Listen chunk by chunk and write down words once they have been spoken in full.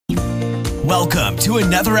Welcome to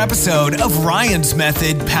another episode of Ryan's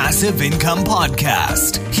Method Passive Income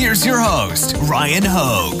Podcast. Here's your host, Ryan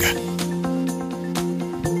Hogue.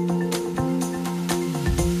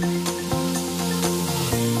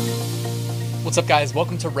 What's up, guys?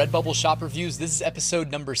 Welcome to Redbubble Shop Reviews. This is episode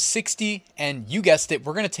number 60, and you guessed it,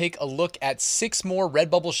 we're going to take a look at 6 more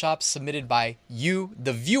Redbubble shops submitted by you,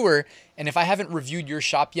 the viewer. And if I haven't reviewed your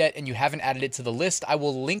shop yet and you haven't added it to the list, I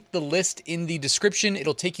will link the list in the description.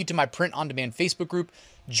 It'll take you to my Print On Demand Facebook group.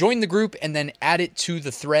 Join the group and then add it to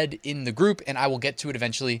the thread in the group, and I will get to it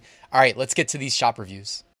eventually. All right, let's get to these shop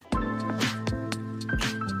reviews.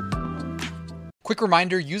 Quick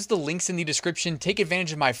reminder, use the links in the description, take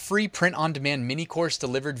advantage of my free Print On Demand mini course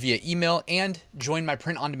delivered via email, and join my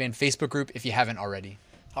Print On Demand Facebook group if you haven't already.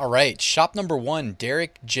 All right, shop number 1,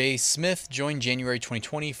 Derek J. Smith, joined January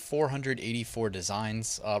 2020, 484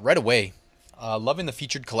 designs. Right away, loving the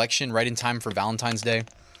featured collection, right in time for Valentine's Day.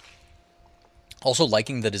 Also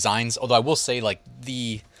liking the designs, although I will say like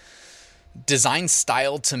the design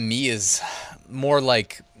style to me is more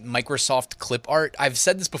like Microsoft clip art. I've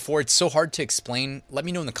said this before, it's so hard to explain. Let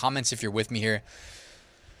me know in the comments if you're with me here.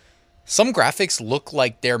 Some graphics look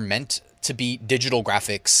like they're meant to be digital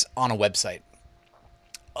graphics on a website.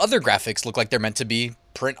 Other graphics look like they're meant to be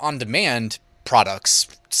print on demand products,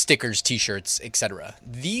 stickers, t-shirts, etc.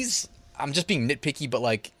 These, I'm just being nitpicky, but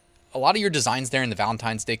like a lot of your designs there in the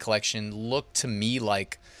Valentine's Day collection look to me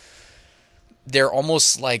like they're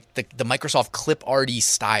almost like the Microsoft clip arty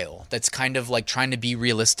style that's kind of like trying to be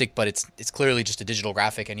realistic, but it's clearly just a digital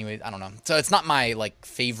graphic anyway. I don't know. So it's not my like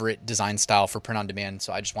favorite design style for print on demand.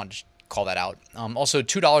 So I just wanted to call that out. Also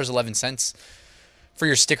 $2.11 for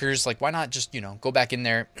your stickers. Like, why not just, go back in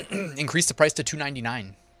there, increase the price to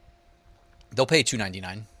 $2.99. They'll pay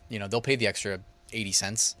 $2.99. They'll pay the extra 80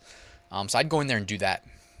 cents. So I'd go in there and do that.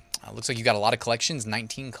 Looks like you got a lot of collections,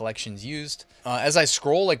 19 collections used. As I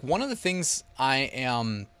scroll, like one of the things I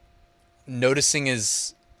am noticing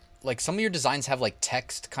is like some of your designs have like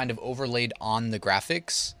text kind of overlaid on the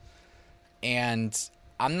graphics. And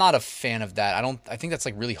I'm not a fan of that. I think that's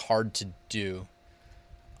like really hard to do.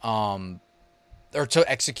 Or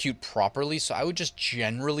to execute properly. So I would just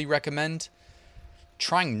generally recommend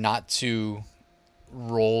trying not to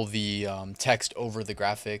roll the text over the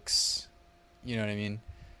graphics. You know what I mean?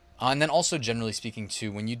 And then also generally speaking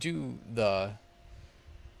too, when you do the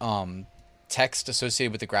text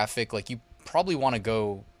associated with the graphic, like you probably want to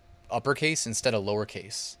go uppercase instead of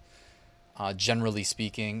lowercase. Generally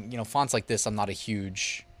speaking, fonts like this, I'm not a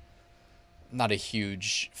huge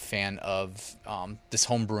fan of. This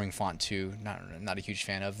home brewing font too, not a huge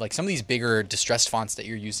fan of. Like some of these bigger distressed fonts that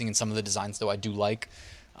you're using in some of the designs, though, I do like.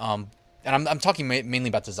 And I'm talking mainly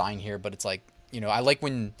about design here, but it's like, I like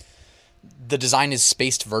when the design is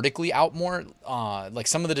spaced vertically out more. Like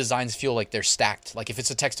some of the designs feel like they're stacked. Like if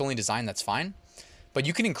it's a text only design, that's fine, but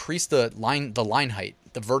you can increase the line height,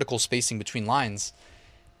 the vertical spacing between lines,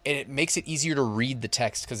 and it makes it easier to read the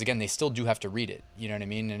text. Cause again, they still do have to read it. You know what I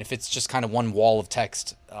mean? And if it's just kind of one wall of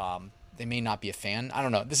text, they may not be a fan. I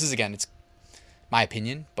don't know. This is, again, it's my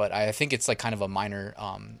opinion, but I think it's like kind of a minor,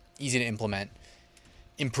 easy to implement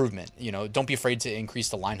improvement. Don't be afraid to increase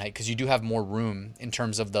the line height because you do have more room in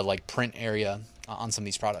terms of the like print area on some of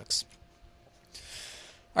these products.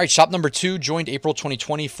 All right, shop number 2, joined April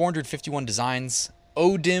 2020, 451 designs,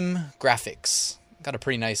 Odim Graphics. Got a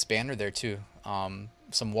pretty nice banner there too.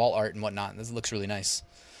 Some wall art and whatnot. This looks really nice.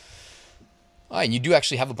 And you do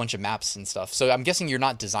actually have a bunch of maps and stuff. So I'm guessing you're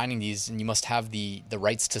not designing these and you must have the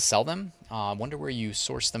rights to sell them. I wonder where you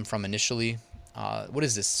sourced them from initially. What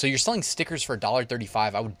is this? So you're selling stickers for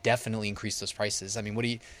 $1.35. I would definitely increase those prices. I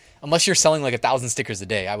mean, unless you're selling like 1,000 stickers a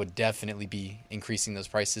day, I would definitely be increasing those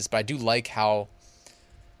prices. But I do like how,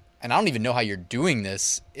 and I don't even know how you're doing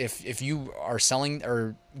this, if you are selling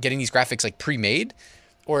or getting these graphics like pre-made,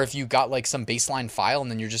 or if you got like some baseline file and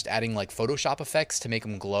then you're just adding like Photoshop effects to make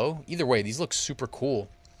them glow. Either way, these look super cool.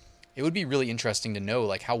 It would be really interesting to know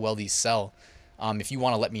like how well these sell. If you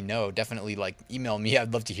want to let me know, definitely like email me.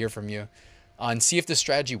 I'd love to hear from you. And see if this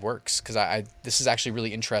strategy works, because this is actually a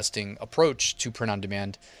really interesting approach to print on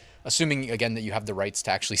demand, assuming again that you have the rights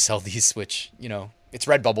to actually sell these, which it's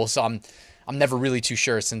Redbubble, so I'm never really too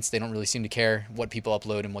sure since they don't really seem to care what people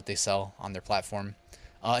upload and what they sell on their platform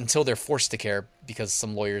until they're forced to care because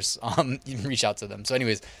some lawyers reach out to them. So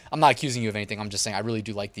anyways, I'm not accusing you of anything. I'm just saying I really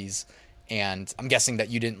do like these, and I'm guessing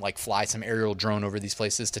that you didn't like fly some aerial drone over these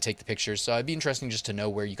places to take the pictures. So it'd be interesting just to know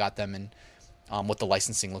where you got them and what the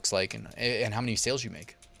licensing looks like and how many sales you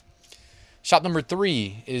make. Shop number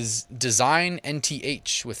 3 is Design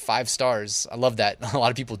NTH with 5 stars. I love that. A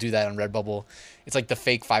lot of people do that on Redbubble. It's like the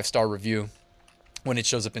fake 5-star review. when it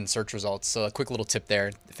shows up in search results. So a quick little tip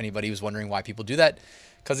there, if anybody was wondering why people do that,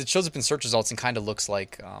 because it shows up in search results and kind of looks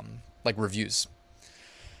like reviews.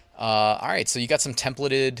 All right, so you got some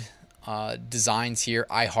templated designs here.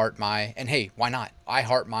 I heart my, and hey, why not? I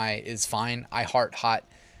heart my is fine. I heart hot.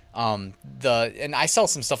 And I sell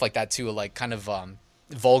some stuff like that too, like kind of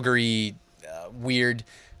vulgary, weird,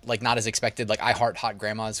 like not as expected. Like I heart hot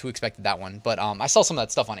grandmas. Who expected that one? But I sell some of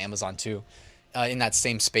that stuff on Amazon too, in that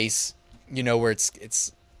same space. Where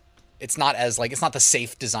it's not as like, it's not the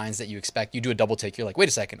safe designs that you expect. You do a double take. You're like, wait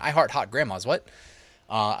a second. I heart hot grandmas. What?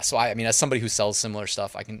 So I mean, as somebody who sells similar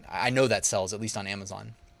stuff, I know that sells, at least on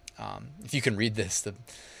Amazon. If you can read this, the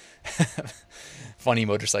funny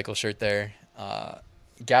motorcycle shirt there.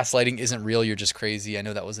 Gaslighting isn't real. You're just crazy. I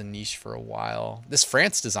know that was a niche for a while. This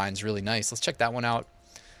France design is really nice. Let's check that one out.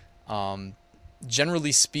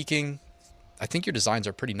 Generally speaking, I think your designs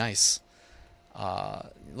are pretty nice.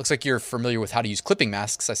 It looks like you're familiar with how to use clipping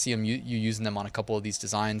masks. I see you using them on a couple of these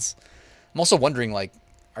designs. I'm also wondering, like,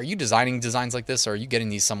 are you designing designs like this, or are you getting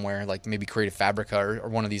these somewhere, like maybe Creative Fabrica or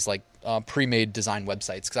one of these like pre-made design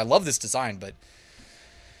websites? Because I love this design, but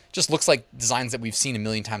just looks like designs that we've seen a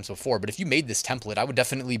million times before. But if you made this template, I would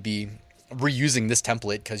definitely be reusing this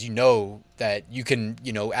template, because you know that you can,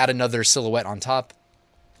 add another silhouette on top,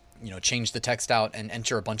 change the text out and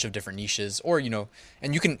enter a bunch of different niches, or,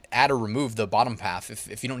 and you can add or remove the bottom half.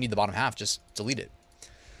 If you don't need the bottom half, just delete it.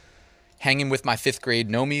 Hanging with my 5th grade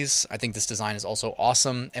Nomies. I think this design is also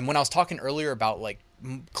awesome. And when I was talking earlier about like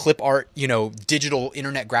clip art, digital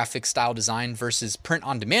internet graphic style design versus print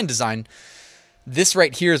on demand design, this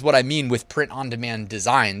right here is what I mean with print on demand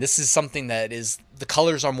design. This is something that is, the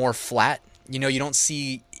colors are more flat. You don't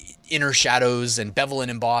see inner shadows and bevel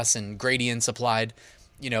and emboss and gradients applied.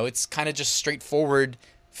 It's kind of just straightforward,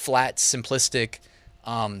 flat, simplistic.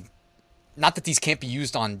 Not that these can't be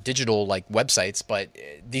used on digital like websites, but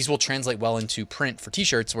these will translate well into print for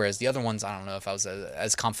t-shirts, whereas the other ones, I don't know if I was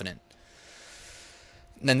as confident.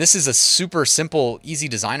 And then this is a super simple, easy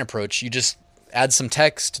design approach. You just add some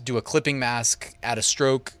text, do a clipping mask, add a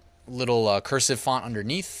stroke, little cursive font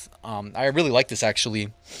underneath. I really like this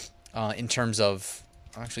actually, in terms of,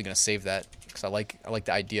 I'm actually going to save that because I like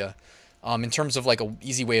the idea. In terms of like a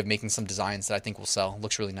easy way of making some designs that I think will sell.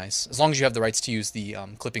 Looks really nice. As long as you have the rights to use the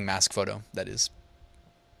clipping mask photo, that is.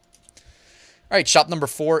 All right, shop number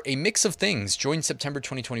 4, a mix of things. Joined September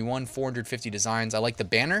 2021, 450 designs. I like the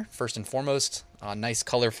banner, first and foremost. Nice,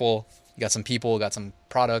 colorful. You got some people, got some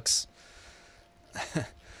products.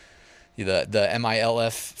 the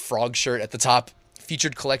MILF frog shirt at the top.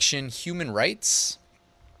 Featured collection, human rights.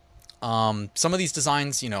 Some of these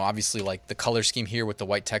designs, obviously like the color scheme here with the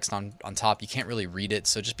white text on top, you can't really read it.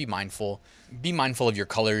 So just be mindful of your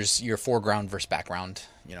colors, your foreground versus background,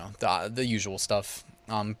 the usual stuff.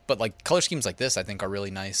 But like color schemes like this, I think are really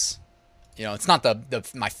nice. It's not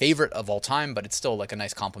my favorite of all time, but it's still like a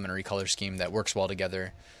nice complementary color scheme that works well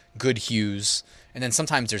together. Good hues. And then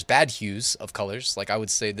sometimes there's bad hues of colors. Like I would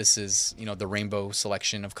say this is, the rainbow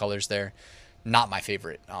selection of colors there. Not my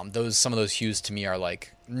favorite. Some of those hues to me are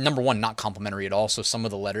like, number one, not complementary at all. So some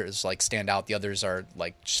of the letters like stand out. The others are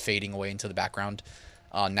like just fading away into the background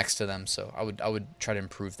next to them. So I would try to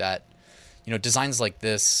improve that. Designs like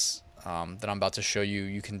this that I'm about to show you,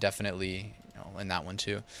 you can definitely, and that one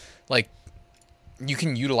too, like you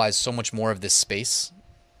can utilize so much more of this space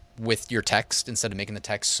with your text instead of making the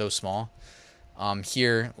text so small.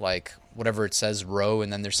 Here, like whatever it says row,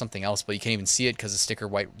 and then there's something else, but you can't even see it because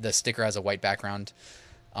the sticker has a white background.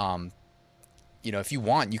 If you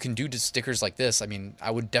want, you can do stickers like this. I mean,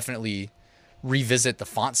 I would definitely revisit the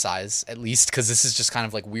font size at least, because this is just kind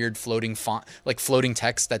of like weird floating font, like floating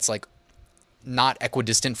text that's like not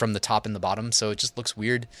equidistant from the top and the bottom. So it just looks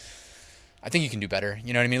weird. I think you can do better.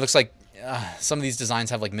 You know what I mean? It looks like some of these designs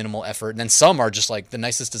have like minimal effort, and then some are just like the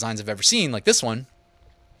nicest designs I've ever seen. Like this one.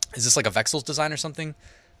 Is this like a Vexels design or something?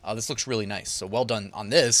 This looks really nice. So well done on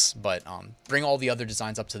this, but bring all the other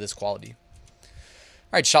designs up to this quality.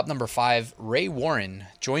 All right, shop number 5, Ray Warren,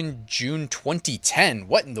 joined June 2010.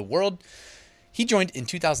 What in the world? He joined in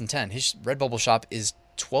 2010. His Redbubble shop is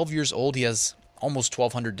 12 years old. He has almost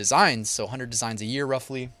 1,200 designs, so 100 designs a year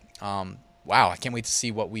roughly. Wow, I can't wait to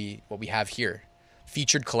see what we have here.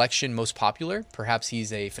 Featured collection, most popular. Perhaps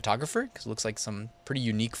he's a photographer, because it looks like some pretty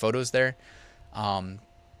unique photos there.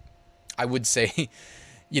 I would say,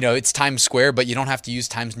 it's Times Square, but you don't have to use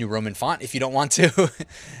Times New Roman font if you don't want to.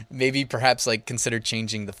 Maybe perhaps like consider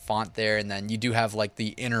changing the font there. And then you do have like the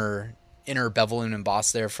inner bevel and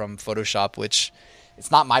emboss there from Photoshop, which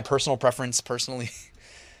it's not my personal preference personally.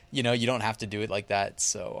 You don't have to do it like that.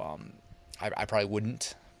 So I probably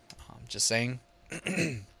wouldn't. Just saying.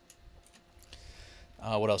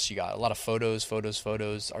 What else you got? A lot of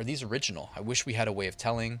photos. Are these original? I wish we had a way of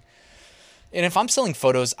telling. And if I'm selling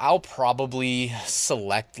photos, I'll probably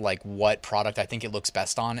select like what product I think it looks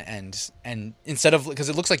best on, and instead of, because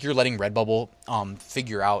it looks like you're letting Redbubble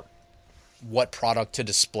figure out what product to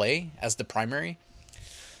display as the primary.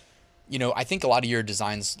 You know, I think a lot of your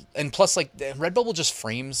designs, and plus like Redbubble just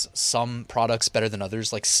frames some products better than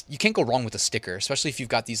others. Like you can't go wrong with a sticker, especially if you've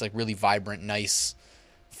got these like really vibrant, nice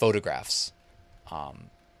photographs.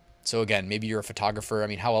 So again, maybe you're a photographer. I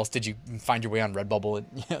mean, how else did you find your way on Redbubble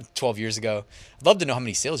 12 years ago? I'd love to know how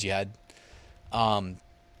many sales you had.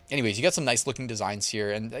 Anyways, you got some nice looking designs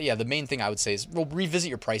here. And yeah, the main thing I would say is, well, revisit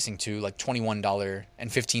your pricing too, like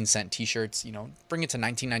 $21.15 t-shirts, you know, bring it to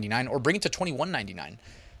 $19.99 or bring it to $21.99.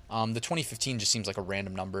 The 2015 just seems like a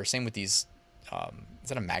random number. Same with these. Is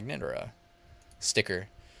that a magnet or a sticker?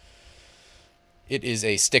 It is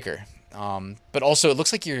a sticker. But also it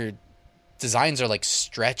looks like your designs are like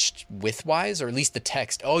stretched widthwise, or at least the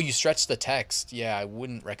text. Oh, you stretched the text. Yeah, I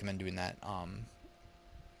wouldn't recommend doing that.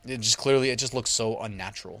 It just looks so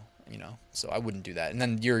unnatural, you know. So I wouldn't do that. And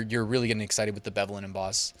then you're really getting excited with the bevel and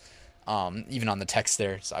emboss, even on the text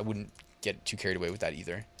there. So I wouldn't get too carried away with that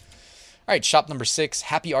either. All right, shop number 6,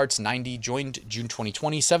 Happy Arts 90, joined June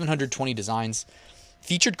 2020, 720 designs.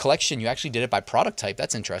 Featured collection, you actually did it by product type.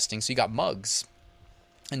 That's interesting. So you got mugs.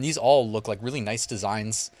 And these all look like really nice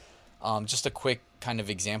designs. Just a quick kind of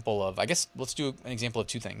example of, I guess, let's do an example of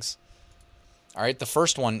 2 things. All right, the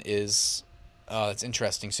first one is, it's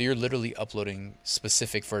interesting. So you're literally uploading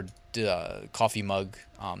specific for coffee mug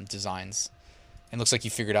designs. And looks like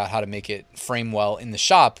you figured out how to make it frame well in the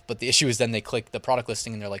shop. But the issue is then they click the product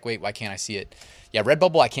listing and they're like, wait, why can't I see it? Yeah,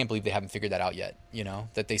 Redbubble, I can't believe they haven't figured that out yet. You know,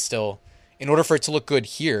 that they still, in order for it to look good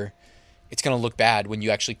here, it's going to look bad when you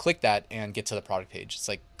actually click that and get to the product page. It's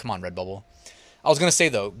like, come on, Redbubble. I was going to say,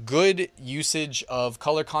 though, good usage of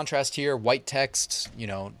color contrast here, white text, you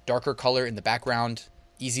know, darker color in the background,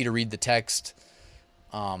 easy to read the text.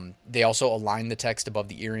 They also align the text above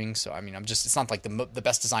the earring. So, I mean, it's not like the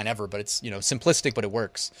best design ever, but it's, you know, simplistic, but it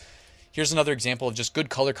works. Here's another example of just good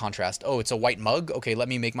color contrast. Oh, it's a white mug. Okay, let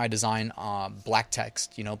me make my design black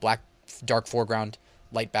text, you know, black, dark foreground,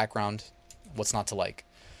 light background. What's not to like?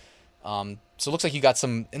 So it looks like you got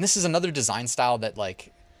some, and this is another design style that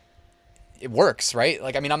like, it works, right?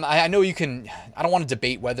 Like, I mean, I know you can, I don't want to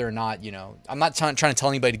debate whether or not, you know, I'm not trying to tell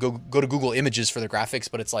anybody to go to Google Images for their graphics,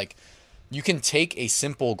 but it's like, you can take a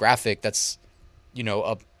simple graphic that's, you know,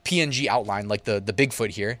 a PNG outline, like the Bigfoot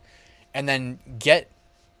here, and then get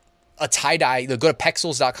a tie-dye, go to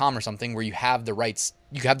pexels.com or something where you have the rights,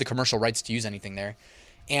 you have the commercial rights to use anything there,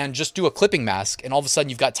 and just do a clipping mask, and all of a sudden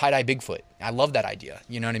you've got tie-dye Bigfoot. I love that idea.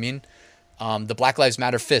 You know what I mean? The Black Lives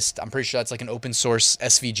Matter fist, I'm pretty sure that's like an open source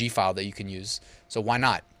SVG file that you can use. So why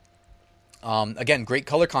not? Again, great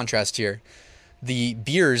color contrast here. The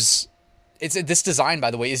beers, this design, by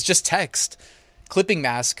the way, is just text, clipping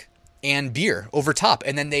mask, and beer over top.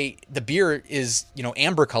 And then the beer is, you know,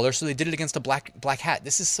 amber color, so they did it against a black hat.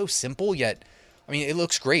 This is so simple, yet, I mean, it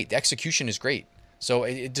looks great. The execution is great. So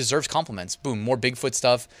it deserves compliments. Boom, more Bigfoot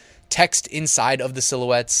stuff. Text inside of the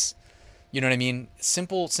silhouettes. You know what I mean?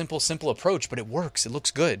 Simple approach, but it works. It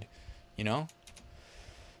looks good, you know?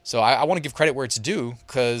 So I want to give credit where it's due,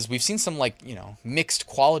 because we've seen some, like, you know, mixed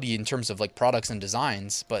quality in terms of like products and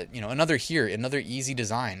designs, but, you know, another easy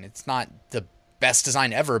design. It's not the best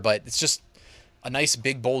design ever, but it's just a nice,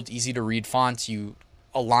 big, bold, easy to read font. You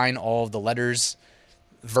align all of the letters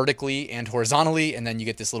vertically and horizontally, and then you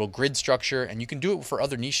get this little grid structure, and you can do it for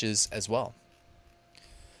other niches as well.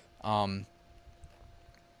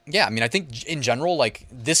 Yeah, I mean, I think in general, like,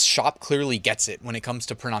 this shop clearly gets it when it comes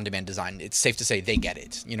to print-on-demand design. It's safe to say they get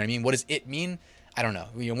it. You know what I mean? What does it mean? I don't know.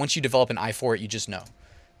 You know, once you develop an eye for it, you just know.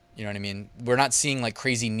 You know what I mean? We're not seeing, like,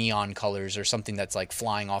 crazy neon colors or something that's, like,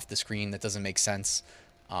 flying off the screen that doesn't make sense.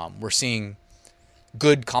 We're seeing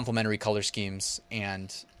good complementary color schemes,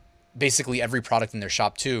 and basically every product in their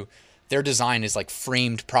shop, too, their design is, like,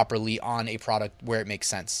 framed properly on a product where it makes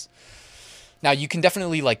sense. Now, you can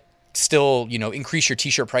definitely, like, still, you know, increase your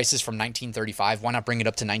t-shirt prices from $19.35. Why not bring it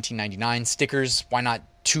up to $19.99? Stickers, why not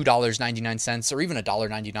 $2.99 or even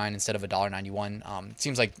 $1.99 instead of $1.91? It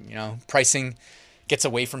seems like, you know, pricing gets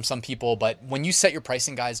away from some people, but when you set your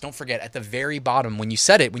pricing, guys, don't forget at the very bottom, when you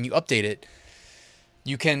set it, when you update it,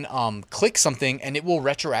 you can click something and it will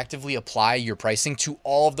retroactively apply your pricing to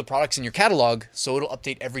all of the products in your catalog, so it'll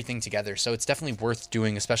update everything together. So it's definitely worth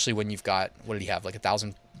doing, especially when you've got, what did he have, like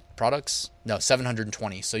 1,000 products? No,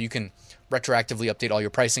 720. So you can retroactively update all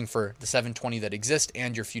your pricing for the 720 that exist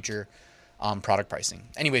and your future product pricing.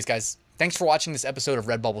 Anyways, guys, Thanks for watching this episode of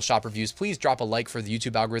Redbubble Shop Reviews. Please drop a like for the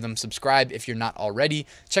YouTube algorithm. Subscribe if you're not already.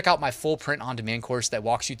 Check out my full print on demand course that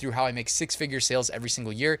walks you through how I make 6-figure sales every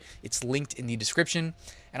single year. It's linked in the description,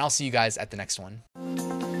 and I'll see you guys at the next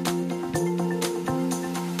one.